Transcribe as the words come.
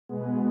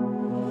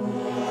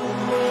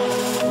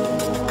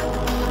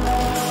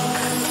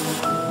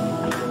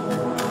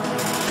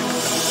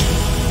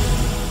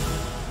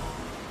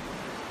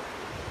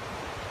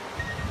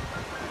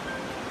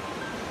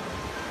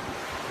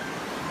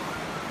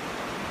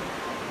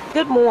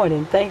Good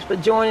morning. Thanks for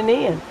joining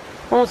in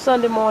on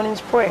Sunday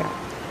morning's prayer.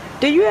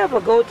 Do you ever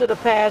go to the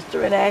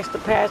pastor and ask the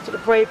pastor to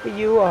pray for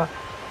you, or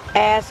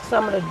ask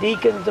some of the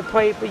deacons to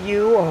pray for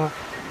you, or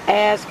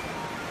ask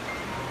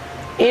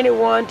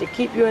anyone to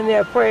keep you in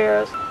their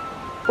prayers?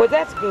 Well,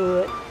 that's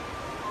good.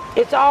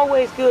 It's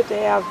always good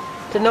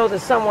to know that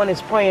someone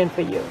is praying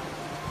for you.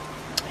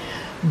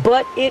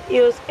 But it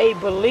is a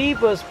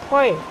believer's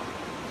prayer,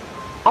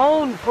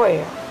 own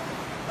prayer,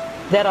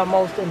 that are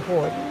most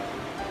important.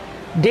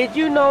 Did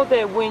you know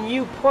that when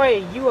you pray,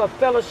 you are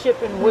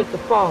fellowshipping with the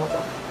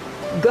Father,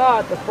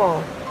 God the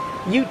Father?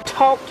 You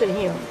talk to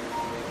Him.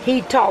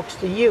 He talks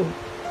to you.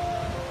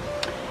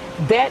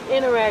 That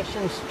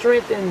interaction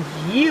strengthens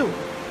you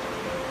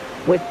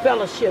with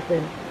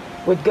fellowshipping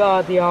with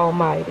God the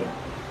Almighty.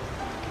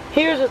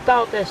 Here's a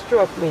thought that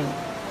struck me.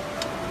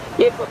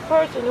 If a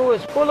person who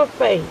is full of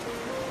faith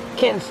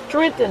can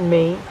strengthen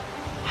me,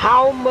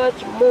 how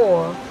much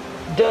more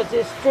does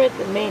it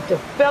strengthen me to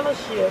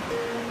fellowship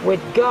with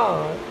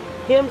God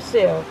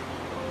Himself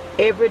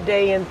every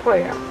day in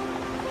prayer?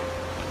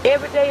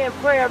 Every day in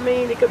prayer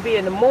means it could be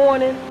in the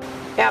morning,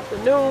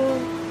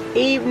 afternoon,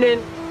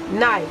 evening,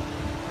 night.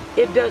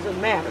 It doesn't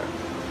matter.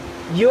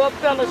 Your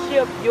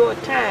fellowship, your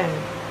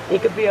time.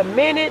 It could be a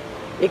minute,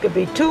 it could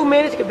be 2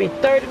 minutes, it could be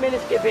 30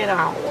 minutes, it could be an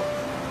hour.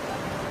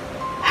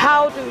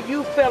 How do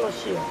you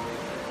fellowship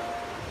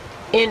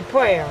in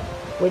prayer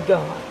with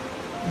God?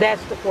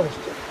 That's the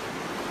question.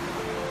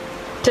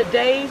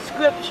 Today's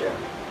scripture,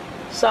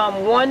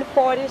 Psalm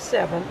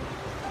 147,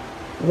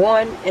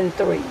 1 and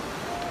 3.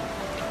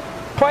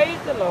 Praise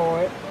the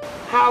Lord,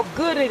 how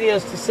good it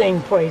is to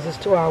sing praises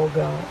to our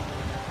God,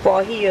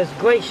 for He is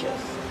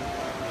gracious.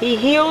 He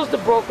heals the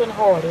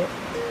brokenhearted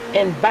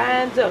and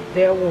binds up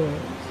their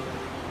wounds.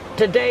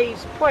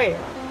 Today's prayer.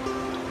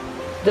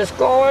 The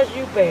scars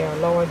you bear,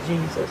 Lord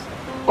Jesus,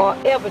 are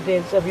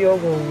evidence of your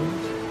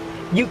wounds.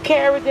 You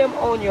carry them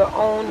on your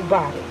own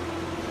body.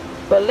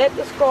 But let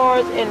the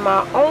scars in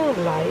my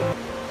own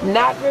life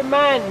not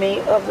remind me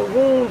of the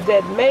wounds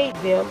that made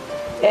them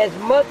as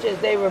much as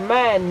they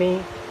remind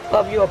me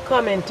of your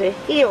coming to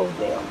heal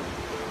them.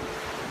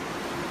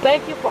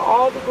 Thank you for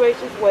all the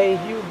gracious ways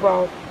you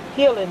brought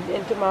healing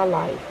into my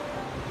life,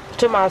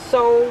 to my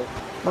soul,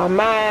 my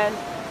mind,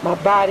 my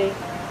body,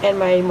 and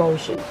my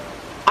emotions.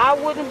 I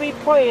wouldn't be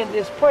praying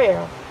this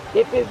prayer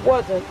if it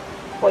wasn't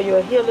for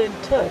your healing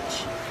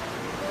touch.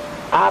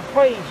 I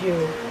praise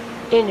you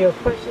in your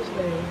precious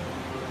name.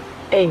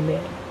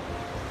 Amen.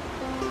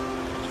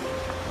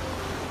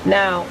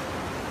 Now,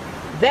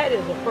 that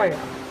is a prayer.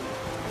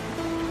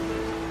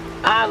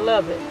 I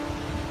love it.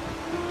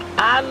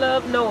 I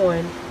love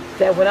knowing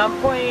that when I'm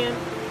praying,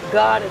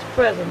 God is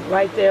present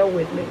right there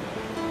with me.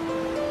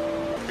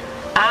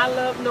 I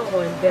love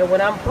knowing that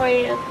when I'm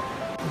praying,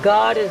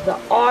 God is the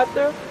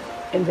author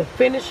and the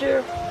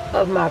finisher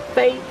of my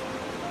faith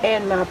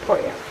and my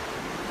prayer.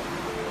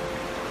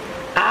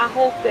 I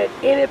hope that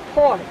any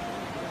part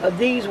of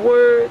these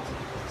words,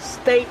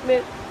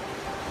 statements,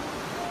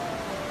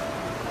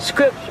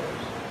 scriptures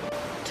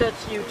touch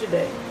you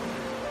today.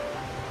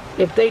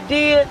 If they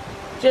did,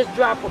 just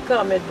drop a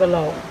comment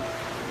below.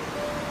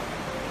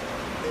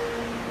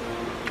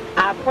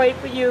 I pray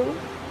for you.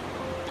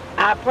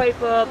 I pray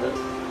for others.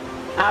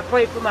 I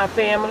pray for my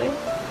family.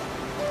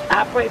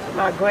 I pray for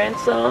my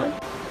grandson.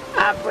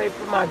 I pray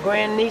for my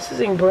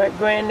grandnieces and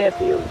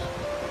grandnephews.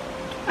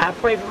 I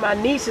pray for my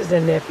nieces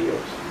and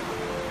nephews,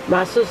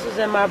 my sisters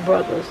and my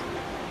brothers,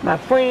 my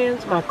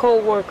friends, my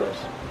co-workers.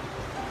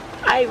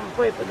 I even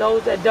pray for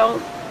those that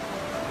don't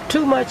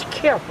too much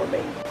care for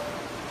me.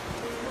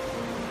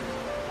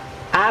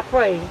 I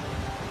pray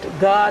to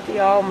God the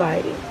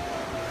Almighty.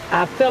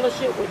 I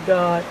fellowship with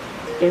God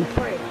in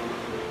prayer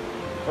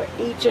for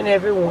each and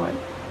every one.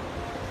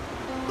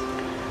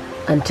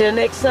 Until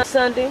next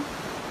Sunday,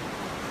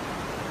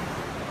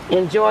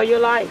 enjoy your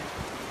life.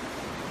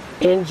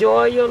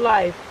 Enjoy your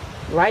life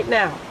right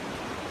now.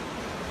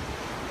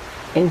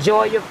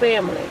 Enjoy your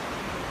family.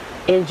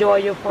 Enjoy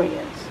your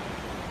friends,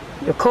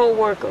 your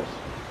co-workers.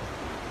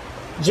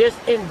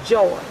 Just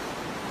enjoy.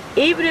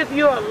 Even if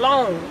you're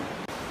alone,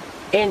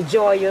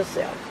 enjoy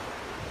yourself.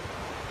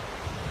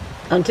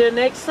 Until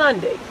next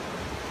Sunday,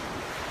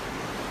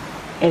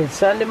 and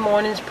Sunday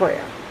morning's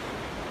prayer.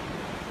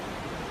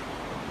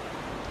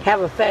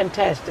 Have a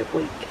fantastic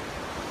week.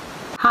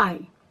 Hi,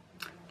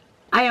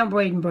 I am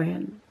Braden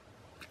Brand.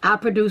 I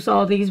produce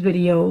all these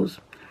videos.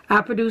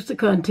 I produce the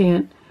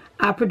content.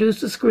 I produce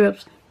the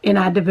scripts, and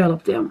I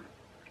develop them.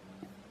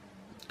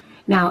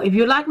 Now, if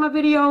you like my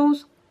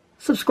videos,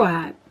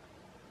 subscribe,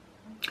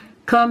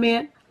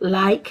 comment,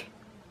 like.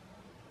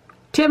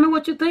 Tell me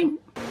what you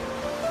think.